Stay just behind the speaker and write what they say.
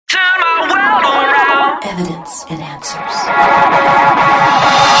evidence and answers.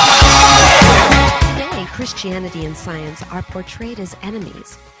 Today, Christianity and science are portrayed as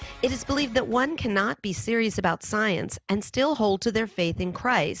enemies. It is believed that one cannot be serious about science and still hold to their faith in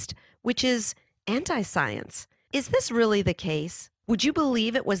Christ, which is anti-science. Is this really the case? Would you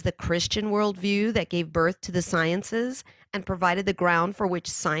believe it was the Christian worldview that gave birth to the sciences and provided the ground for which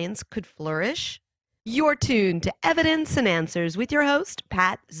science could flourish? You're tuned to Evidence and Answers with your host,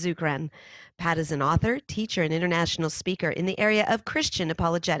 Pat Zukeran. Pat is an author, teacher, and international speaker in the area of Christian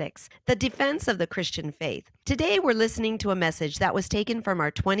apologetics, the defense of the Christian faith. Today, we're listening to a message that was taken from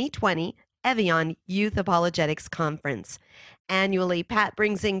our 2020 Evian Youth Apologetics Conference. Annually, Pat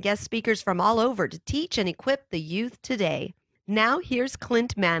brings in guest speakers from all over to teach and equip the youth today. Now, here's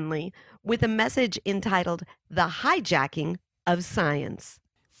Clint Manley with a message entitled, The Hijacking of Science.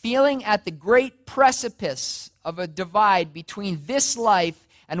 Feeling at the great precipice of a divide between this life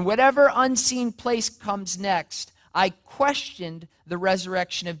and whatever unseen place comes next, I questioned the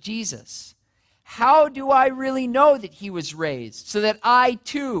resurrection of Jesus. How do I really know that he was raised, so that I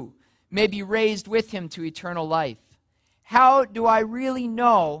too may be raised with him to eternal life? How do I really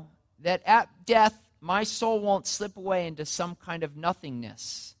know that at death my soul won't slip away into some kind of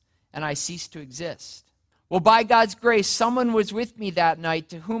nothingness and I cease to exist? Well, by God's grace, someone was with me that night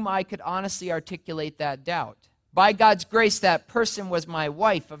to whom I could honestly articulate that doubt. By God's grace, that person was my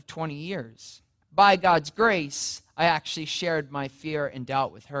wife of 20 years. By God's grace, I actually shared my fear and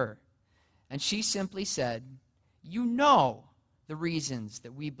doubt with her. And she simply said, "You know the reasons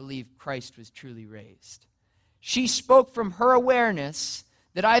that we believe Christ was truly raised." She spoke from her awareness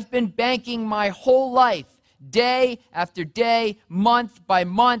that I've been banking my whole life, day after day, month by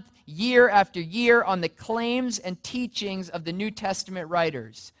month, year after year, on the claims and teachings of the New Testament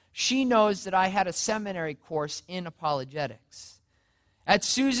writers. She knows that I had a seminary course in apologetics. At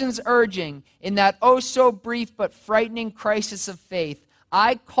Susan's urging, in that oh-so-brief but frightening crisis of faith,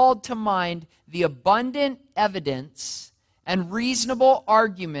 I called to mind the abundant evidence and reasonable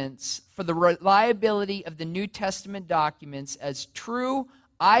arguments for the reliability of the New Testament documents as true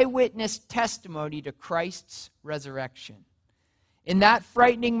eyewitness testimony to Christ's resurrection. In that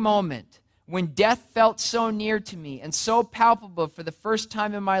frightening moment, when death felt so near to me and so palpable for the first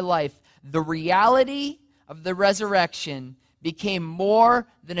time in my life, the reality of the resurrection became more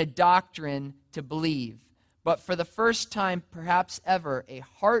than a doctrine to believe, but for the first time, perhaps ever, a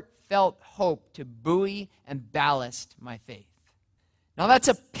heartfelt hope to buoy and ballast my faith. Now that's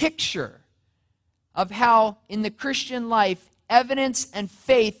a picture of how in the Christian life, evidence and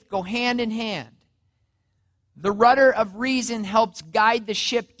faith go hand in hand. The rudder of reason helps guide the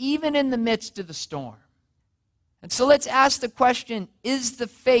ship even in the midst of the storm. And so let's ask the question, is the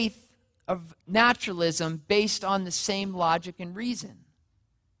faith of naturalism based on the same logic and reason?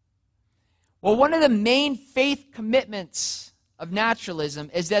 Well, one of the main faith commitments of naturalism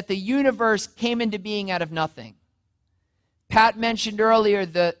is that the universe came into being out of nothing. Pat mentioned earlier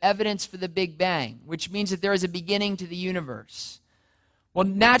the evidence for the Big Bang, which means that there is a beginning to the universe. Well,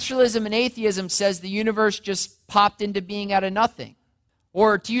 naturalism and atheism says the universe just popped into being out of nothing.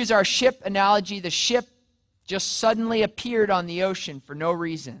 Or to use our ship analogy, the ship just suddenly appeared on the ocean for no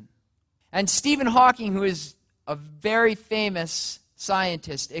reason. And Stephen Hawking, who is a very famous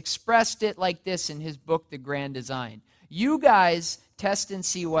scientist, expressed it like this in his book, The Grand Design. You guys test and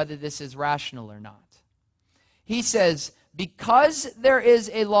see whether this is rational or not. He says, because there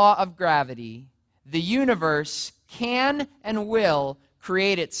is a law of gravity, the universe can and will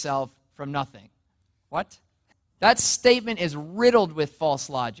create itself from nothing. What? That statement is riddled with false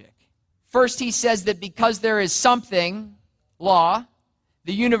logic. First, he says that because there is something, law,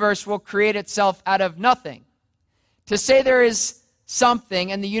 the universe will create itself out of nothing. To say there is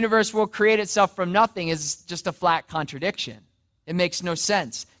something and the universe will create itself from nothing is just a flat contradiction. It makes no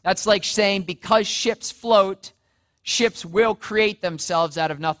sense. That's like saying because ships float, ships will create themselves out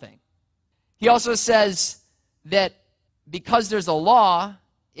of nothing. He also says that because there's a law,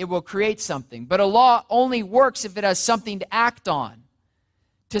 it will create something. But a law only works if it has something to act on.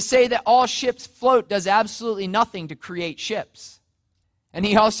 To say that all ships float does absolutely nothing to create ships. And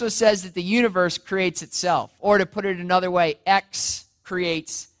he also says that the universe creates itself. Or to put it another way, X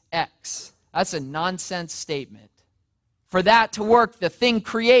creates X. That's a nonsense statement. For that to work, the thing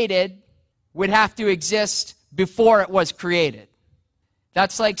created would have to exist before it was created.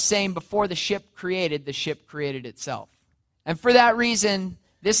 That's like saying before the ship created itself. And for that reason,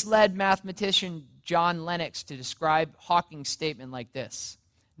 this led mathematician John Lennox to describe Hawking's statement like this: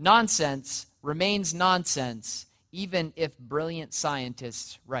 nonsense remains nonsense even if brilliant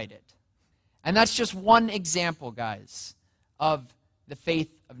scientists write it. And that's just one example, guys, of the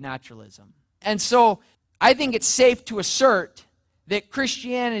faith of naturalism. And so I think it's safe to assert that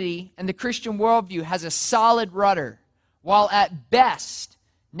Christianity and the Christian worldview has a solid rudder, while at best,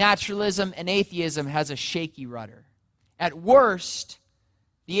 naturalism and atheism has a shaky rudder. At worst,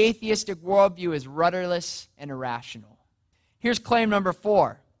 the atheistic worldview is rudderless and irrational. Here's claim number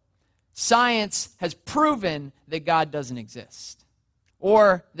 4. Science has proven that God doesn't exist.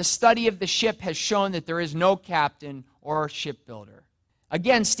 Or the study of the ship has shown that there is no captain or shipbuilder.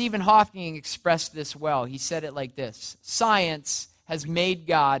 Again, Stephen Hawking expressed this well. He said it like this: science has made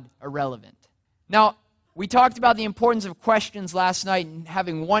God irrelevant. Now, we talked about the importance of questions last night and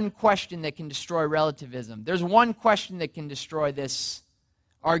having one question that can destroy relativism. There's one question that can destroy this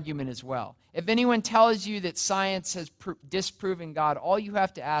argument as well. If anyone tells you that science has disproven God, all you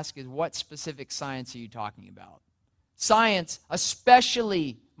have to ask is, what specific science are you talking about? Science,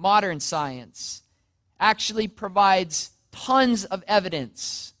 especially modern science, actually provides tons of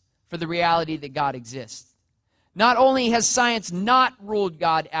evidence for the reality that God exists. Not only has science not ruled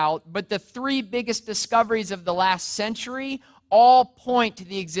God out, but the 3 biggest discoveries of the last century all point to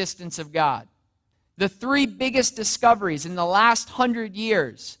the existence of God. The 3 biggest discoveries in the last 100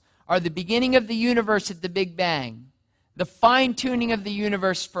 years are the beginning of the universe at the Big Bang, the fine-tuning of the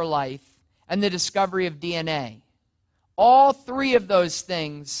universe for life, and the discovery of DNA. All 3 of those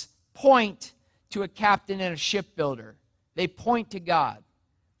things point to a captain and a shipbuilder. They point to God.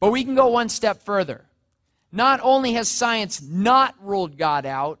 But we can go one step further. Not only has science not ruled God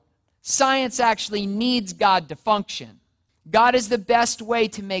out, science actually needs God to function. God is the best way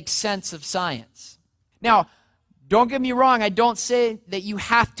to make sense of science. Now, don't get me wrong, I don't say that you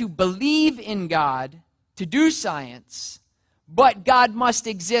have to believe in God to do science, but God must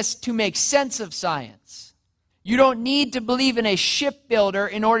exist to make sense of science. You don't need to believe in a shipbuilder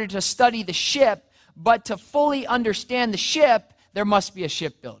in order to study the ship, but to fully understand the ship, there must be a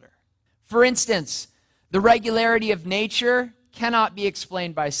shipbuilder. For instance, the regularity of nature cannot be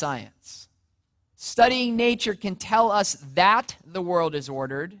explained by science. Studying nature can tell us that the world is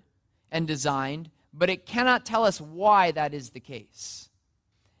ordered and designed, but it cannot tell us why that is the case.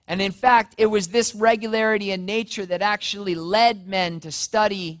 And in fact, it was this regularity in nature that actually led men to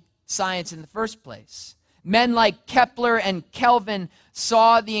study science in the first place. Men like Kepler and Kelvin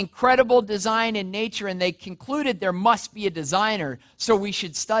saw the incredible design in nature, and they concluded there must be a designer, so we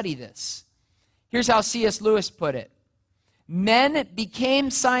should study this. Here's how C.S. Lewis put it: men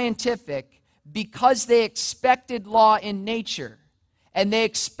became scientific because they expected law in nature, and they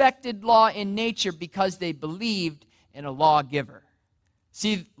expected law in nature because they believed in a lawgiver.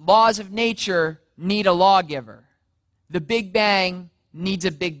 See, laws of nature need a lawgiver. The Big Bang needs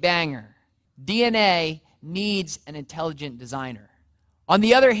a Big Banger. DNA needs an intelligent designer. On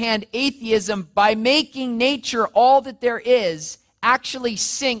the other hand, atheism, by making nature all that there is, actually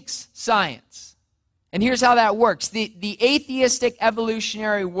sinks science. And here's how that works. The atheistic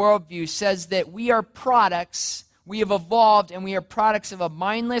evolutionary worldview says that we are products, we have evolved, and we are products of a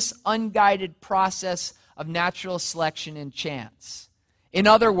mindless, unguided process of natural selection and chance. In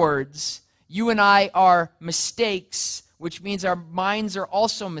other words, you and I are mistakes, which means our minds are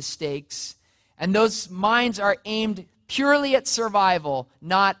also mistakes, and those minds are aimed purely at survival,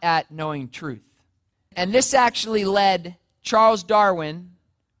 not at knowing truth. And this actually led Charles Darwin,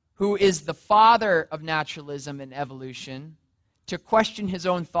 who is the father of naturalism and evolution, to question his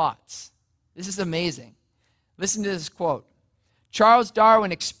own thoughts. This is amazing. Listen to this quote. Charles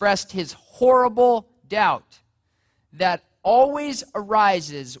Darwin expressed his horrible doubt that always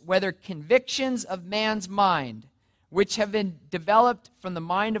arises whether convictions of man's mind, which have been developed from the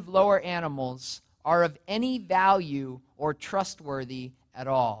mind of lower animals, are of any value or trustworthy at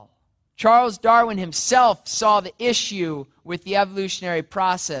all. Charles Darwin himself saw the issue with the evolutionary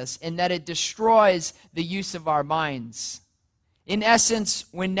process in that it destroys the use of our minds. In essence,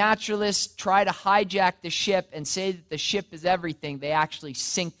 when naturalists try to hijack the ship and say that the ship is everything, they actually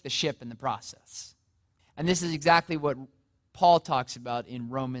sink the ship in the process. And this is exactly what Paul talks about in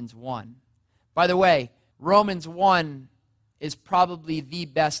Romans 1. By the way, Romans 1 is probably the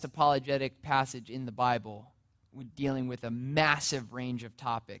best apologetic passage in the Bible, dealing with a massive range of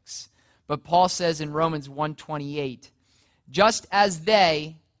topics. But Paul says in Romans 1:28, just as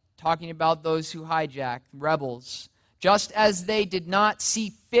they, talking about those who hijack, rebels, just as they did not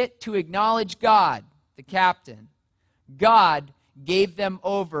see fit to acknowledge God, the captain, God gave them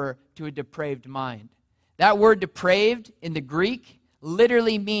over to a depraved mind. That word depraved in the Greek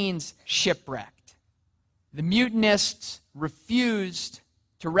literally means shipwrecked. The mutinists refused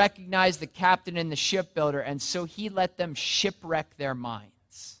to recognize the captain and the shipbuilder, and so he let them shipwreck their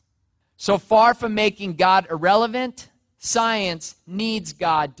minds. So far from making God irrelevant, science needs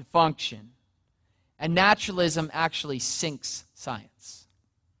God to function. and naturalism actually sinks science.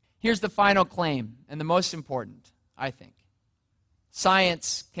 Here's the final claim, and the most important, I think.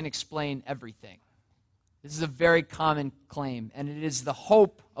 Science can explain everything. This is a very common claim, and it is the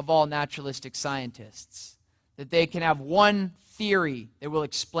hope of all naturalistic scientists, that they can have one theory that will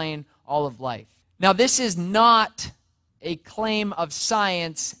explain all of life. Now, this is not a claim of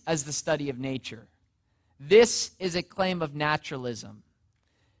science as the study of nature. This is a claim of naturalism,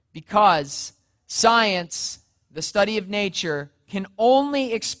 because science, the study of nature, can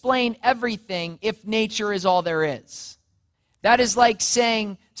only explain everything if nature is all there is. That is like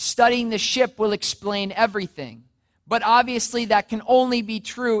saying studying the ship will explain everything. But obviously that can only be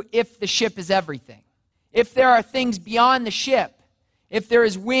true if the ship is everything. If there are things beyond the ship, if there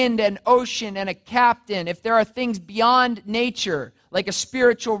is wind and ocean and a captain, if there are things beyond nature, like a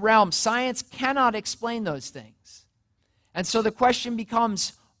spiritual realm, science cannot explain those things. And so the question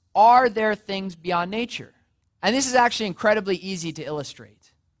becomes, are there things beyond nature? And this is actually incredibly easy to illustrate.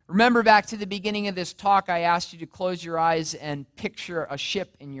 Remember back to the beginning of this talk, I asked you to close your eyes and picture a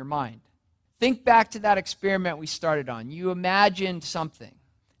ship in your mind. Think back to that experiment we started on. You imagined something.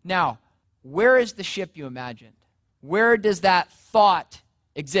 Now, where is the ship you imagined? Where does that thought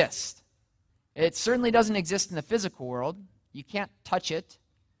exist? It certainly doesn't exist in the physical world. You can't touch it,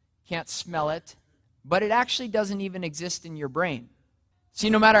 can't smell it, but it actually doesn't even exist in your brain. See,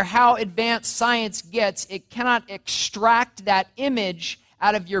 no matter how advanced science gets, it cannot extract that image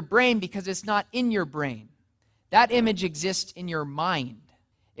out of your brain because it's not in your brain. That image exists in your mind.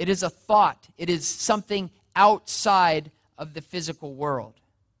 It is a thought. It is something outside of the physical world.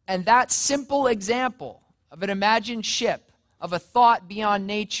 And that simple example of an imagined ship, of a thought beyond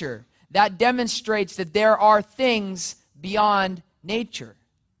nature, that demonstrates that there are things beyond nature.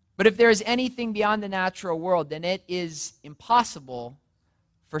 But if there is anything beyond the natural world, then it is impossible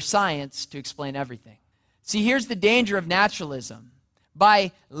for science to explain everything. See, here's the danger of naturalism.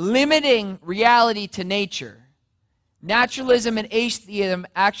 By limiting reality to nature, naturalism and atheism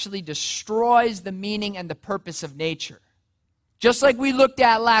actually destroys the meaning and the purpose of nature. Just like we looked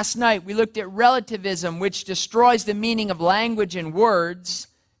at last night, we looked at relativism, which destroys the meaning of language and words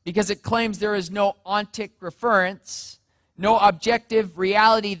because it claims there is no ontic reference, no objective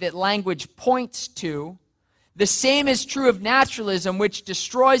reality that language points to. The same is true of naturalism, which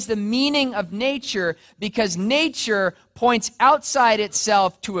destroys the meaning of nature because nature points outside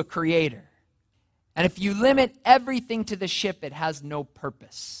itself to a creator. And if you limit everything to the ship, it has no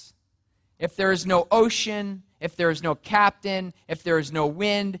purpose. If there is no ocean, if there is no captain, if there is no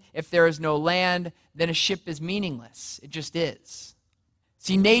wind, if there is no land, then a ship is meaningless. It just is.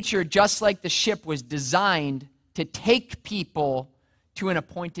 See, nature, just like the ship, was designed to take people to an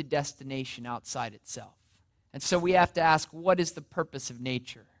appointed destination outside itself. And so we have to ask, what is the purpose of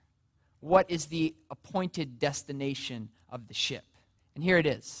nature? What is the appointed destination of the ship? And here it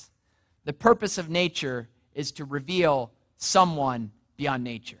is. The purpose of nature is to reveal someone beyond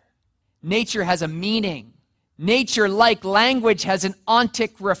nature. Nature has a meaning. Nature, like language, has an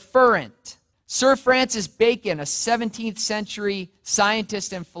ontic referent. Sir Francis Bacon, a 17th century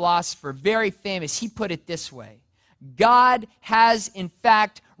scientist and philosopher, very famous, he put it this way: God has, in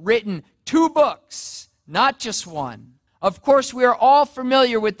fact, written 2 books, not just one. Of course, we are all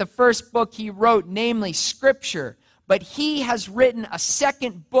familiar with the first book he wrote, namely Scripture, but he has written a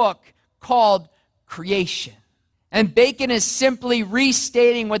second book called Creation. And Bacon is simply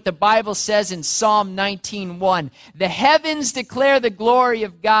restating what the Bible says in Psalm 19:1. The heavens declare the glory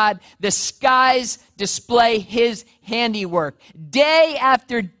of God, the skies display his handiwork. Day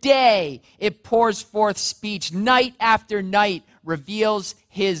after day it pours forth speech. Night after night reveals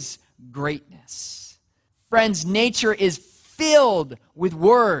his greatness. Friends, nature is filled with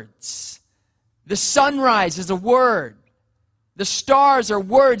words. The sunrise is a word. The stars are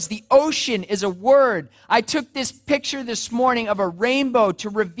words. The ocean is a word. I took this picture this morning of a rainbow to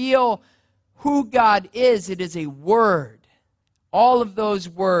reveal who God is. It is a word. All of those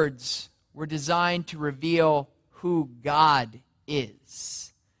words were designed to reveal who God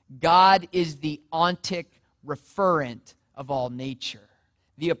is. God is the ontic referent of all nature.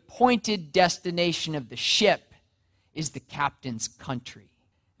 The appointed destination of the ship is the captain's country.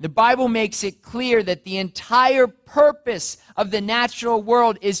 The Bible makes it clear that the entire purpose of the natural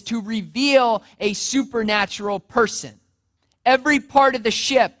world is to reveal a supernatural person. Every part of the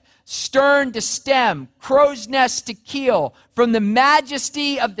ship, stern to stem, crow's nest to keel, from the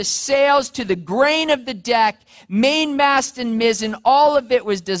majesty of the sails to the grain of the deck, mainmast and mizzen, all of it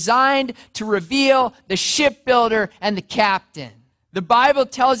was designed to reveal the shipbuilder and the captain. The Bible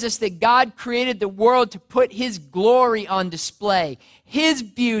tells us that God created the world to put his glory on display. His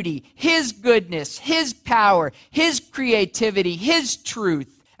beauty, His goodness, His power, His creativity, His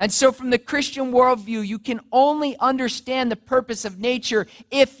truth. And so from the Christian worldview, you can only understand the purpose of nature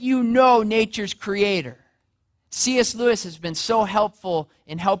if you know nature's creator. C.S. Lewis has been so helpful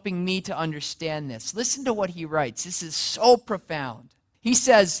in helping me to understand this. Listen to what he writes. This is so profound. He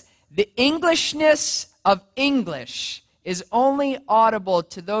says, "The Englishness of English is only audible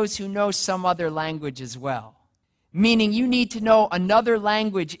to those who know some other language as well." Meaning you need to know another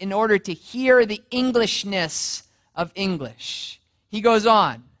language in order to hear the Englishness of English. He goes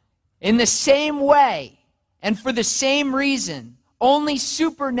on, "In the same way, and for the same reason, only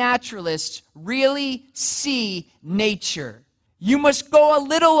supernaturalists really see nature. You must go a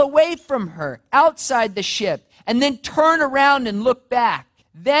little away from her, outside the ship, and then turn around and look back.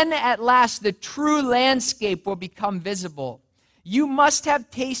 Then at last the true landscape will become visible. You must have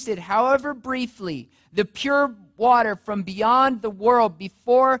tasted, however briefly, the pure water from beyond the world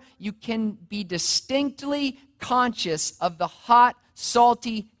before you can be distinctly conscious of the hot,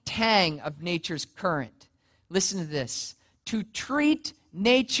 salty tang of nature's current." Listen to this. To treat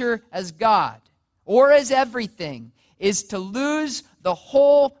nature as God or as everything is to lose the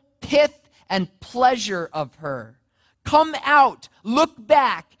whole pith and pleasure of her. Come out, look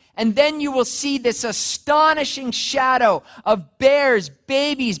back, and then you will see this astonishing shadow of bears,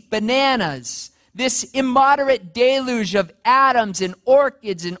 babies, bananas, this immoderate deluge of atoms and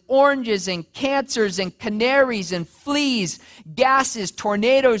orchids and oranges and cancers and canaries and fleas, gases,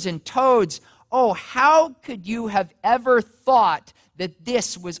 tornadoes and toads. Oh, how could you have ever thought that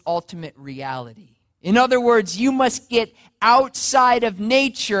this was ultimate reality? In other words, you must get outside of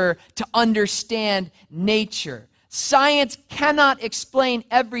nature to understand nature. Science cannot explain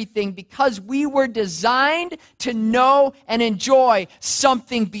everything because we were designed to know and enjoy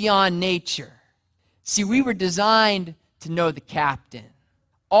something beyond nature. See, we were designed to know the captain.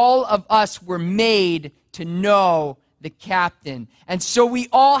 All of us were made to know the captain. And so we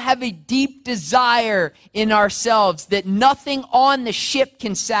all have a deep desire in ourselves that nothing on the ship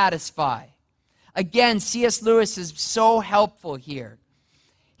can satisfy. Again, C.S. Lewis is so helpful here.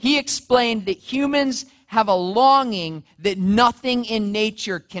 He explained that humans have a longing that nothing in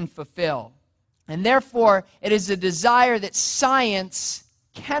nature can fulfill. And therefore, it is a desire that science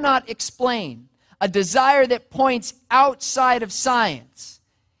cannot explain, a desire that points outside of science.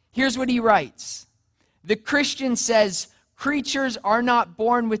 Here's what he writes. The Christian says, creatures are not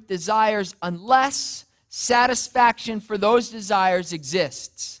born with desires unless satisfaction for those desires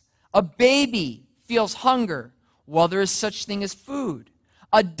exists. A baby feels hunger while there is such thing as food.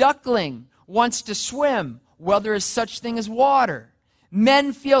 A duckling wants to swim while there is such thing as water.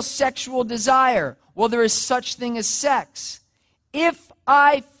 Men feel sexual desire while there is such thing as sex. If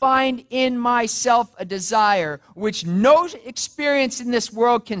I find in myself a desire which no experience in this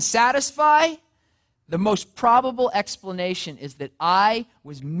world can satisfy, the most probable explanation is that I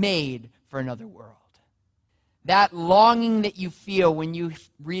was made for another world. That longing that you feel when you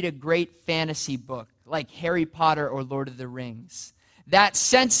read a great fantasy book like Harry Potter or Lord of the Rings, that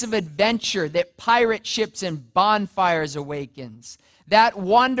sense of adventure that pirate ships and bonfires awakens, that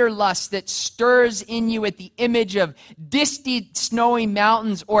wanderlust that stirs in you at the image of distant snowy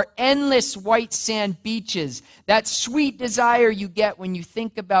mountains or endless white sand beaches, that sweet desire you get when you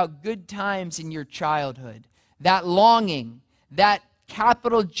think about good times in your childhood, that longing, that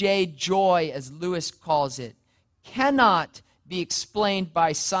capital J joy, as Lewis calls it, cannot be explained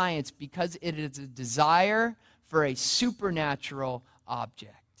by science because it is a desire for a supernatural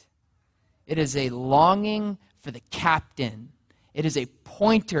object. It is a longing for the captain. It is a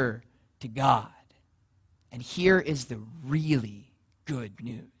pointer to God. And here is the really good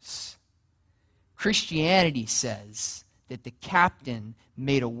news. Christianity says that the captain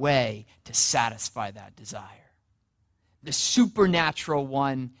made a way to satisfy that desire. The supernatural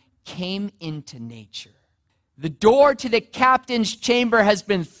one came into nature. The door to the captain's chamber has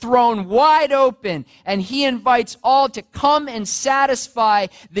been thrown wide open, and he invites all to come and satisfy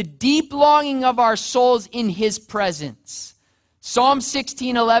the deep longing of our souls in his presence. Psalm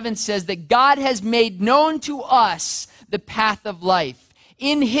 16:11 says that God has made known to us the path of life.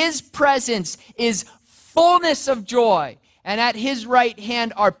 In his presence is fullness of joy, and at his right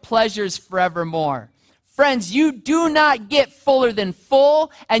hand are pleasures forevermore. Friends, you do not get fuller than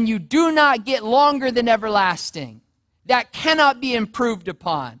full, and you do not get longer than everlasting. That cannot be improved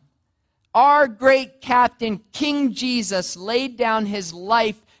upon. Our great captain, King Jesus, laid down his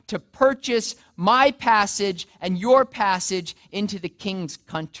life to purchase my passage and your passage into the king's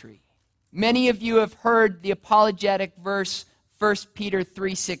country. Many of you have heard the apologetic verse, 1 Peter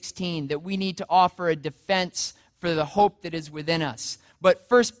 3:16, that we need to offer a defense for the hope that is within us. But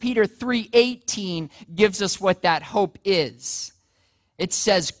 1 Peter 3:18 gives us what that hope is. It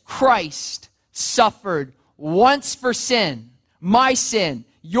says, Christ suffered once for sin, my sin,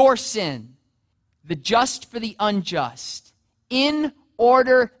 your sin, the just for the unjust, in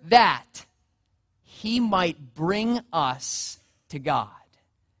order that he might bring us to God.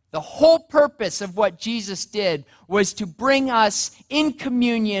 The whole purpose of what Jesus did was to bring us in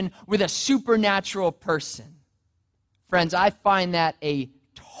communion with a supernatural person. Friends, I find that a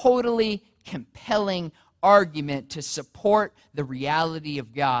totally compelling argument to support the reality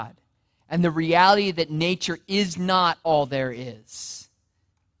of God and the reality that nature is not all there is.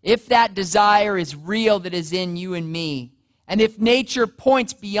 If that desire is real that is in you and me, and if nature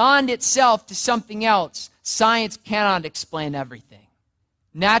points beyond itself to something else, science cannot explain everything.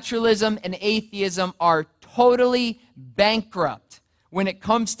 Naturalism and atheism are totally bankrupt when it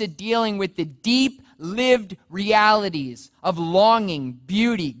comes to dealing with the deep lived realities of longing,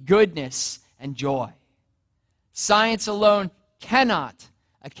 beauty, goodness, and joy. Science alone cannot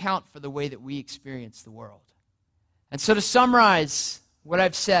account for the way that we experience the world. And so to summarize what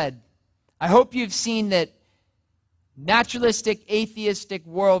I've said, I hope you've seen that naturalistic, atheistic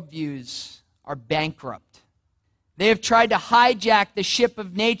worldviews are bankrupt. They have tried to hijack the ship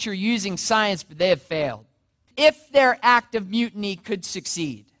of nature using science, but they have failed. If their act of mutiny could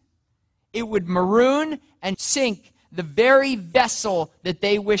succeed, it would maroon and sink the very vessel that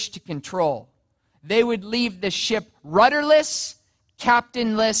they wish to control. They would leave the ship rudderless,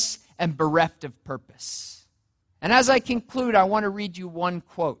 captainless, and bereft of purpose. And as I conclude, I want to read you one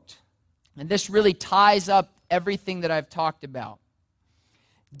quote. And this really ties up everything that I've talked about.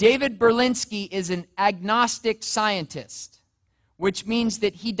 David Berlinski is an agnostic scientist, which means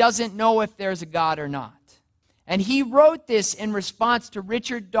that he doesn't know if there's a God or not. And he wrote this in response to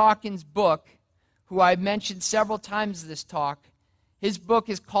Richard Dawkins' book, who I've mentioned several times in this talk. His book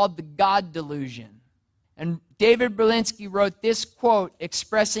is called The God Delusion. And David Berlinski wrote this quote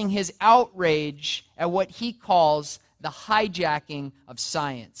expressing his outrage at what he calls the hijacking of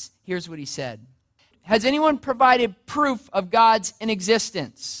science. Here's what he said. Has anyone provided proof of God's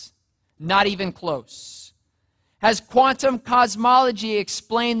inexistence? Not even close. Has quantum cosmology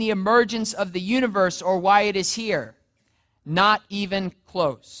explained the emergence of the universe or why it is here? Not even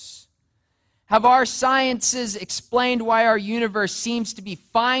close. Have our sciences explained why our universe seems to be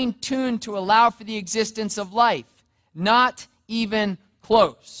fine-tuned to allow for the existence of life? Not even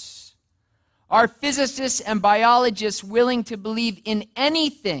close. Are physicists and biologists willing to believe in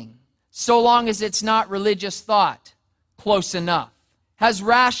anything so long as it's not religious thought? Close enough. Has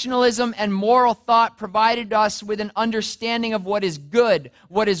rationalism and moral thought provided us with an understanding of what is good,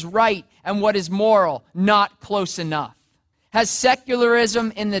 what is right, and what is moral? Not close enough. Has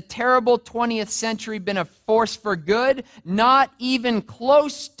secularism in the terrible 20th century been a force for good? Not even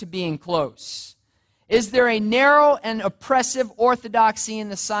close to being close. Is there a narrow and oppressive orthodoxy in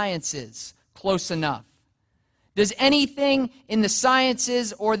the sciences? Close enough. Does anything in the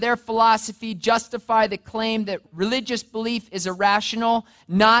sciences or their philosophy justify the claim that religious belief is irrational?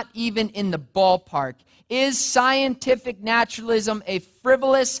 Not even in the ballpark. Is scientific naturalism a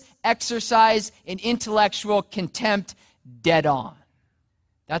frivolous exercise in intellectual contempt? Dead on.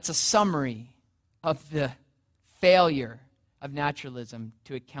 That's a summary of the failure of naturalism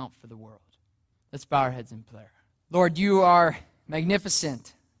to account for the world. Let's bow our heads in prayer. Lord, you are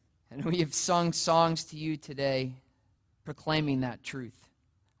magnificent. And we have sung songs to you today proclaiming that truth.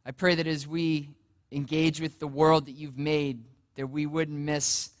 I pray that as we engage with the world that you've made, that we wouldn't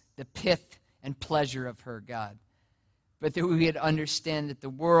miss the pith and pleasure of her, God, but that we would understand that the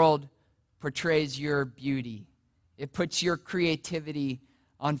world portrays your beauty. It puts your creativity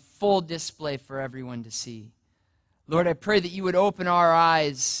on full display for everyone to see. Lord, I pray that you would open our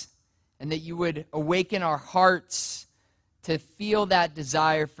eyes and that you would awaken our hearts to feel that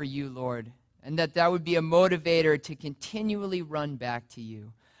desire for you, Lord, and that would be a motivator to continually run back to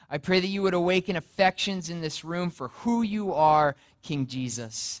you. I pray that you would awaken affections in this room for who you are, King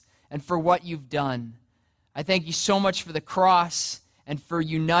Jesus, and for what you've done. I thank you so much for the cross and for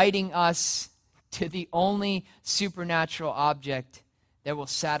uniting us to the only supernatural object that will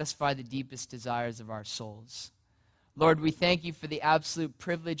satisfy the deepest desires of our souls. Lord, we thank you for the absolute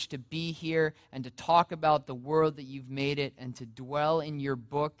privilege to be here and to talk about the world that you've made it and to dwell in your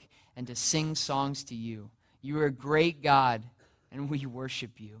book and to sing songs to you. You are a great God, and we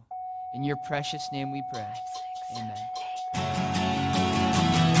worship you. In your precious name we pray. Amen.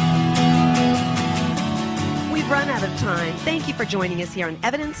 We've run out of time. Thank you for joining us here on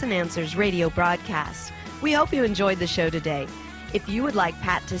Evidence and Answers radio broadcast. We hope you enjoyed the show today. If you would like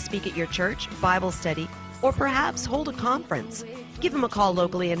Pat to speak at your church, Bible study, or perhaps hold a conference. Give him a call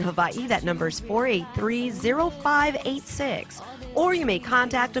locally in Hawaii. That number is 483-0586. Or you may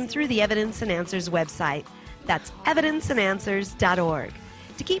contact him through the Evidence and Answers website. That's evidenceandanswers.org.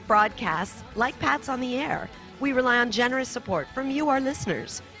 To keep broadcasts like Pat's on the air, we rely on generous support from you, our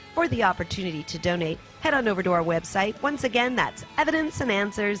listeners. For the opportunity to donate, head on over to our website. Once again, that's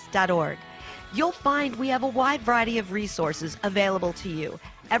evidenceandanswers.org. You'll find we have a wide variety of resources available to you,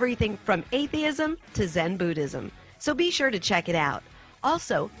 everything from atheism to Zen Buddhism. So be sure to check it out.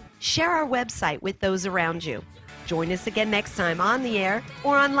 Also, share our website with those around you. Join us again next time on the air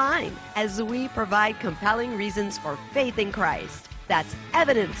or online as we provide compelling reasons for faith in Christ. That's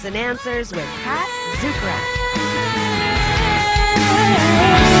Evidence and Answers with Pat Zukeran.